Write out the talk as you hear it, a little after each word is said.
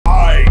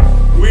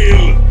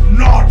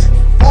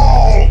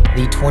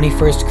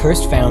21st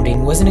Cursed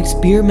Founding was an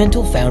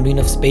experimental founding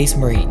of Space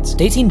Marines,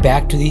 dating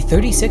back to the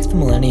 36th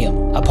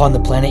millennium. Upon the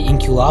planet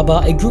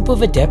Inculaba, a group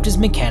of Adeptus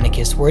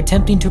Mechanicus were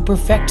attempting to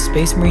perfect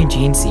Space Marine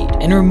gene seed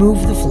and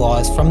remove the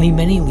flaws from the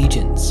many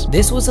legions.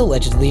 This was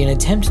allegedly an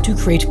attempt to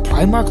create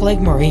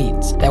Primarch-like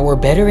Marines that were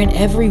better in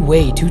every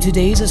way to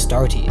today's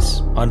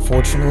Astartes.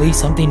 Unfortunately,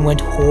 something went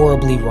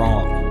horribly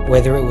wrong.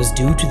 Whether it was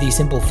due to the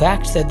simple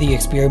fact that the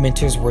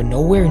experimenters were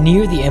nowhere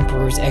near the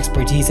Emperor's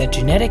expertise at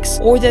genetics,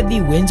 or that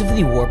the winds of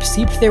the warp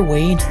seeped their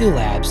way into the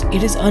labs,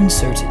 it is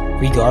uncertain.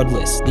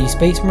 Regardless, the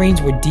Space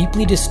Marines were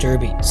deeply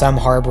disturbing, some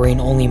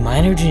harboring only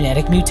minor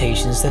genetic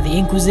mutations that the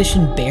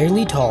Inquisition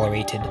barely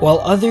tolerated, while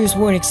others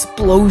were an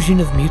explosion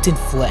of mutant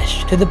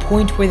flesh, to the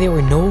point where they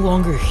were no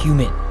longer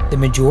human. The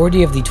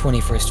majority of the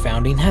 21st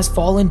Founding has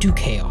fallen to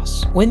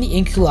chaos. When the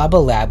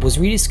Inculaba lab was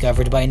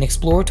rediscovered by an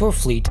explorator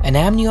fleet, an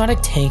amniotic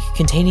tank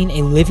containing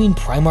a living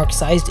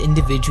Primarch-sized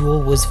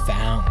individual was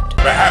found.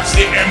 Perhaps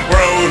the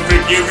Emperor will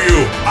forgive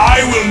you.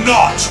 I will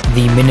not!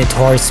 The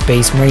Minotaur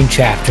Space Marine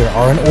chapter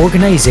are an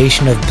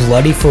organization of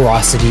bloody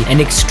ferocity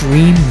and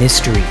extreme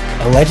mystery.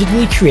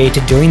 Allegedly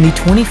created during the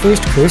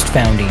 21st Cursed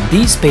Founding,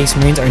 these Space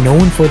Marines are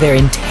known for their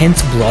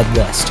intense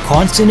bloodlust,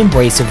 constant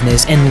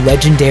abrasiveness, and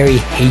legendary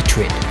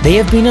hatred. They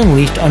have been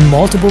unleashed on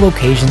multiple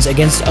occasions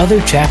against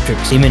other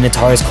chapters. The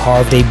Minotaurs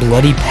carved a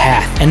bloody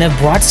path and have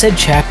brought said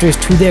chapters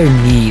to their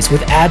knees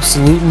with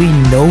absolutely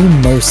no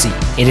mercy.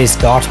 It is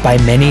thought by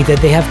many that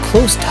they have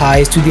close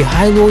ties to the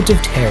High Lords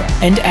of Terra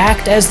and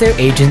act as their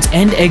agents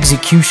and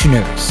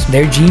executioners.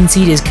 Their gene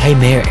seed is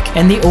chimeric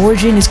and the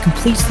origin is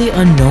completely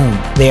unknown.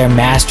 They are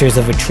masters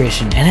of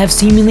attrition and have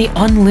seemingly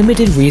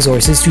unlimited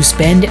resources to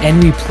spend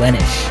and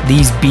replenish.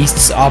 These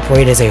beasts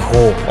operate as a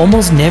whole,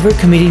 almost never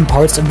committing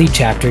parts of the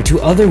chapter to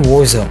other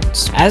war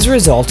zones. As a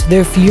result,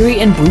 their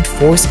fury and brute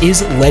force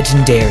is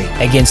legendary.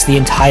 Against the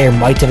entire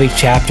might of a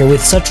chapter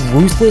with such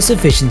ruthless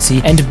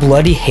efficiency and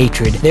bloody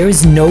hatred, there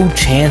is no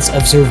chance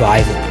of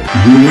survival.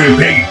 You will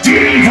pay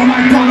dearly for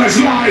my brother's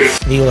life!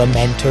 The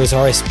Lamenters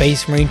are a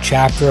Space Marine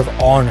chapter of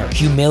honor,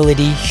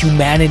 humility,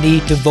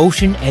 humanity,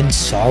 devotion, and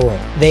sorrow.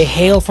 They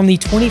hail from the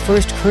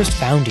 21st Cursed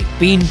Founding,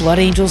 being Blood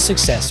Angel's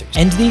successors,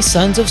 and these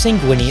sons of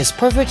Sanguinius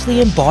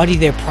perfectly embody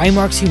their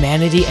Primarch's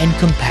humanity and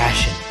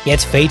compassion. Yet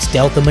fate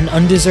dealt them an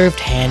undeserved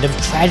hand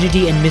of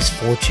tragedy and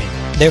misfortune.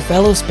 Their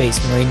fellow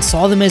Space Marines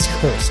saw them as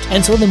cursed,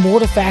 and so the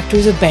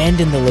Mortifactors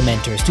abandoned the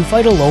Lamenters to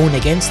fight alone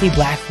against the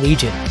Black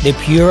Legion. The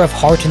pure of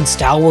heart and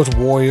stalwart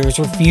warriors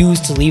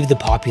refused to leave the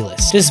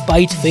populace,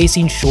 despite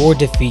facing sure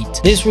defeat.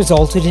 This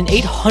resulted in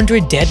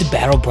 800 dead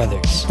Battle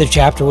Brothers. The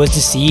chapter was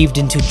deceived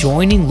into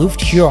joining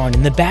Luft Huron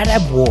in the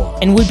Badab War,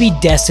 and would be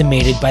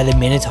decimated by the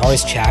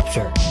Minotaur's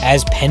chapter.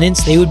 As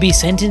penance, they would be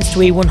sentenced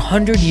to a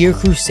 100-year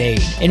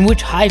crusade, in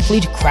which High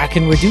Fleet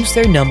Kraken reduced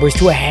their numbers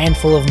to a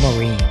handful of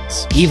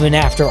Marines. Even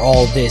after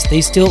all this,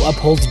 they still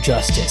uphold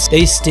justice.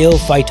 They still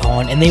fight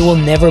on, and they will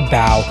never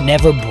bow,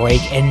 never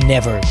break, and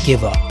never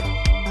give up.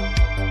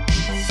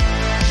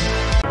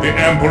 The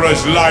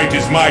Emperor's light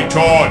is my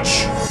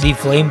torch! The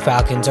Flame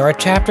Falcons are a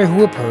chapter who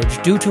were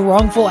purged due to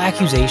wrongful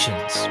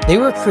accusations. They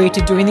were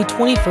created during the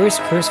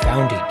 21st Cursed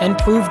Founding and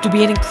proved to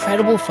be an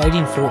incredible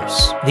fighting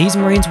force. These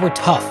Marines were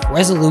tough,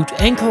 resolute,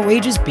 and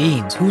courageous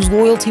beings whose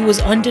loyalty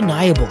was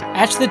undeniable.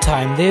 At the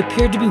time, they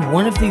appeared to be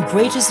one of the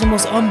greatest and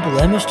most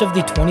unblemished of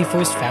the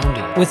 21st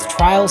Founding, with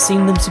trials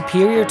seeing them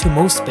superior to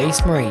most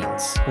Space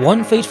Marines.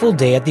 One fateful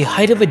day, at the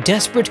height of a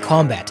desperate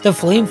combat, the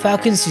Flame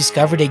Falcons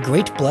discovered a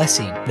great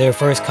blessing. Their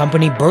first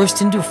company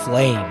burst into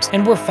flames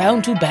and were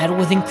found to battle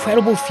with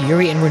incredible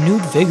fury and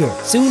renewed vigor.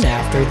 Soon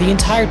after, the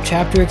entire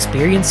chapter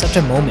experienced such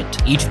a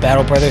moment. Each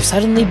Battle Brother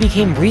suddenly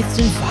became wreathed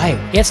in fire,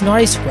 yet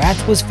not a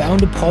scratch was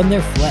found upon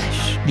their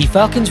flesh. The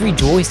Falcons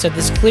rejoiced at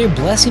this clear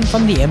blessing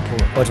from the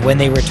Emperor, but when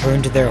they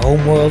returned to their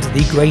homeworld,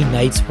 the Grey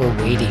Knights were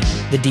waiting.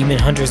 The Demon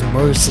Hunters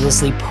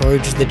mercilessly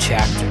purged the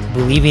chapter,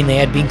 believing they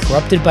had been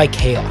corrupted by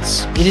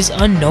chaos. It is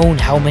unknown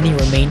how many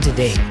remain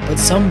today, but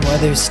some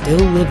brothers still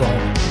live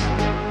on.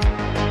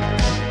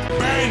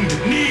 Bend,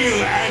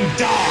 kneel, and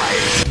die!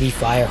 The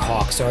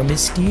Firehawks are a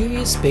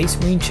mysterious Space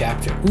Marine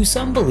chapter who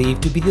some believe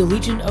to be the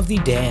Legion of the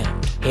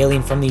Damned.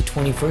 Hailing from the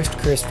 21st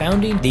Cursed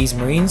Founding, these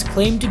Marines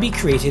claim to be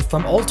created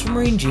from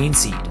Ultramarine gene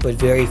seed, but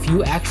very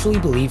few actually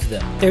believe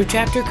them. Their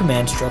chapter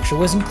command structure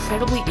was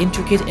incredibly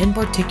intricate and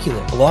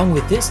particular. Along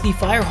with this, the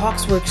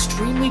Firehawks were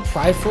extremely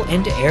prideful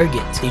and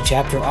arrogant. The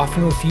chapter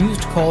often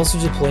refused calls to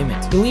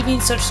deployment,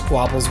 believing such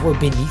squabbles were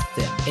beneath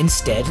them.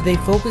 Instead, they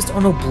focused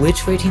on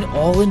obliterating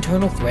all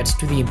internal threats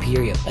to the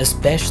Imperium,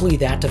 especially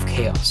that of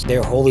chaos.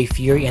 Their holy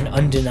fury and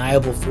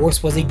undeniable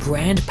force was a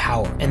grand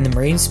power, and the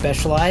Marines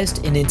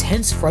specialized in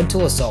intense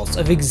frontal assaults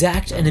of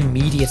exact and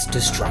immediate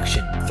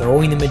destruction,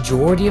 throwing the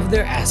majority of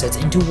their assets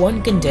into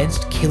one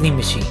condensed killing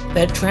machine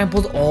that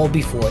trampled all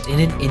before it in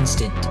an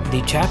instant.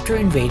 The chapter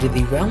invaded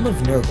the realm of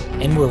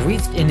Nurgle and were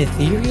wreathed in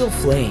ethereal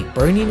flame,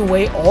 burning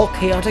away all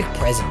chaotic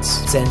presence.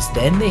 Since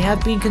then, they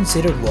have been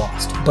considered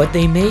lost, but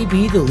they may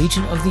be the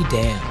Legion of the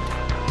Damned.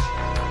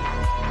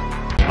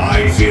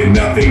 I fear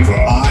nothing, for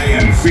I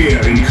am fear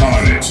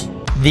incarnate.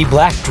 The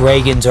Black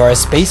Dragons are a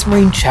Space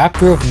Marine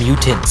chapter of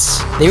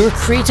mutants. They were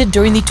created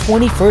during the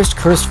 21st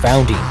Cursed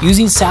Founding,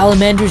 using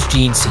Salamander's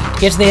gene seed,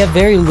 yet they have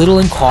very little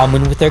in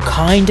common with their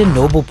kind and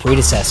noble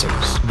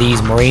predecessors.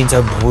 These Marines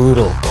are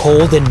brutal,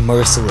 cold, and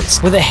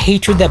merciless, with a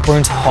hatred that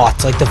burns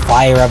hot like the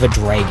fire of a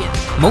dragon.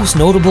 Most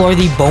notable are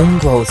the bone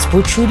growths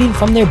protruding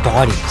from their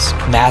bodies.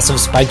 Massive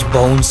spiked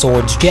bone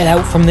swords jet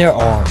out from their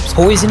arms,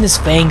 poisonous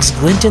fangs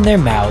glint in their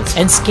mouths,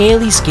 and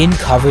scaly skin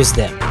covers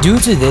them. Due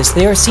to this,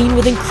 they are seen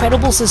with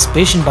incredible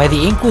suspicion by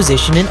the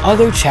Inquisition and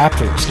other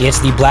chapters, yet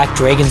the Black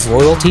Dragon's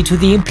loyalty to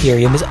the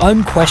Imperium is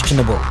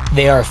unquestionable.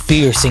 They are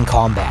fierce in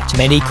combat,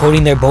 many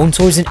coating their bone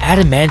swords in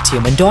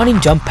adamantium and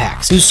donning jump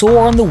packs, who soar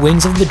on the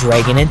wings of the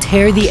dragon and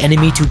tear the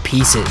enemy to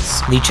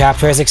pieces. The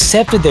chapter has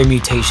accepted their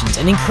mutations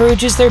and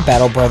encourages their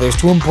battle brothers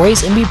to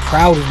embrace and be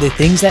proud of the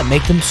things that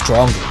make them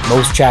stronger.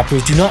 Most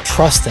chapters do not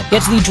trust them,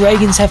 yet the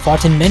dragons have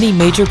fought in many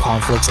major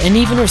conflicts and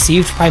even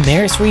received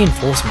Primaris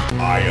reinforcement.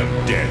 I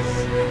am death.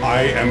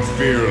 I am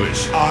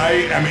fearless. I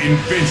am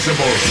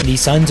invincible. The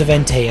Sons of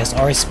Antaeus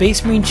are a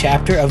Space Marine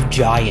chapter of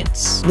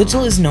giants.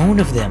 Little is known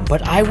of them,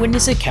 but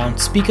eyewitness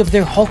accounts speak of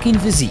their hulking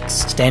physiques,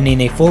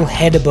 standing a full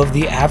head above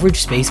the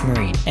average Space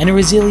Marine, and a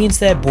resilience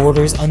that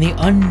borders on the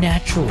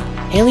unnatural.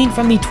 Hailing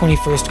from the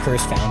 21st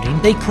Cursed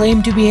Founding, they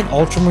claim to be an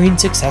Ultramarine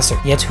successor,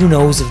 yet who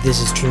knows if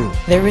this is true.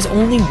 There is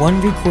only one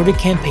recorded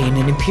campaign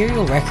in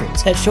Imperial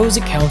records that shows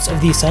accounts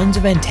of the Sons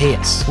of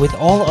Antaeus, with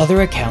all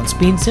other accounts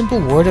being simple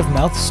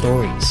word-of-mouth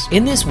stories.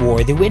 In this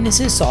war, the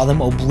witnesses saw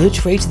them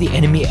obliterate the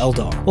enemy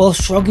Eldar, while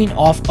shrugging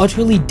off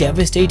utterly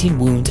devastating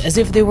wounds as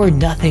if they were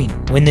nothing.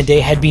 When the day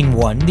had been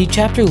won, the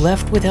chapter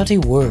left without a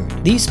word.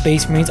 These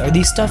Space Marines are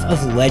the stuff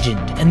of legend,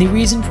 and the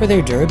reason for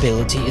their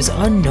durability is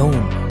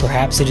unknown.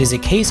 Perhaps it is a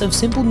case of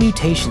simple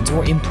mutations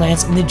or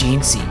implants in the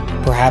gene seed.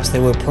 Perhaps they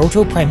were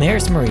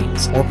Proto-Primaris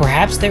Marines, or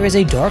perhaps there is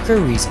a darker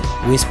reason.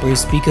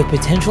 Whispers speak of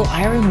potential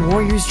Iron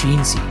Warriors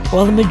gene seed,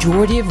 while the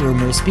majority of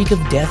rumors speak of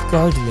Death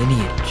Guard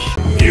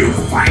lineage. You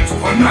fight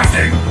for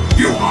nothing.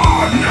 You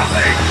are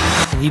nothing.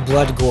 The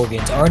Blood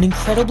Gorgons are an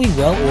incredibly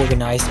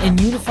well-organized and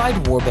unified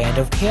warband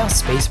of Chaos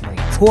Space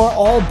Marines, who are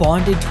all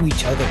bonded to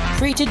each other.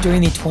 Created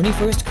during the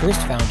 21st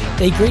Cursed Founding,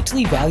 they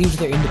greatly valued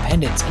their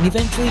independence and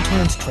eventually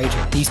turned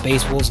traitor. The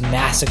Space Wolves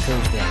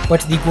massacred them,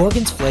 but the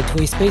Gorgons fled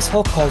to a space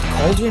hulk called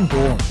Cauldron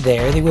Born.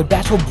 There, they would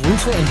battle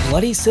brutal and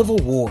bloody civil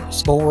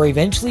wars, but were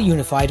eventually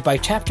unified by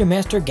Chapter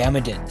Master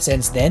Gamadin.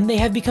 Since then, they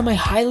have become a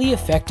highly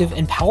effective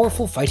and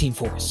powerful fighting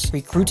force,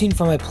 recruiting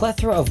from a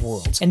plethora of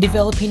worlds and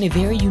developing a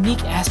very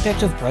unique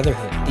aspect of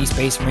brotherhood. The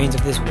Space Marines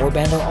of this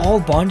warband are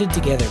all bonded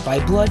together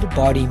by blood,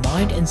 body,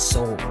 mind, and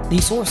soul. The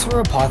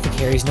sorcerer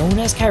apothecaries known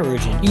as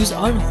Chirurgeon use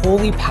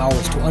unholy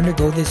powers to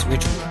undergo this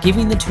ritual,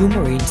 giving the two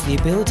Marines the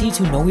ability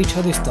to know each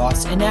other's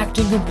thoughts and act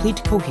in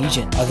complete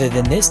cohesion. Other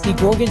than this, the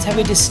Gorgons have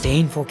a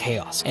disdain for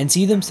chaos, and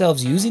see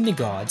themselves using the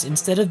gods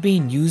instead of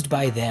being used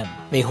by them.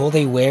 They hold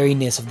a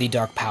wariness of the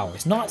dark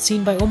powers, not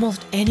seen by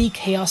almost any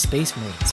Chaos Space Marines,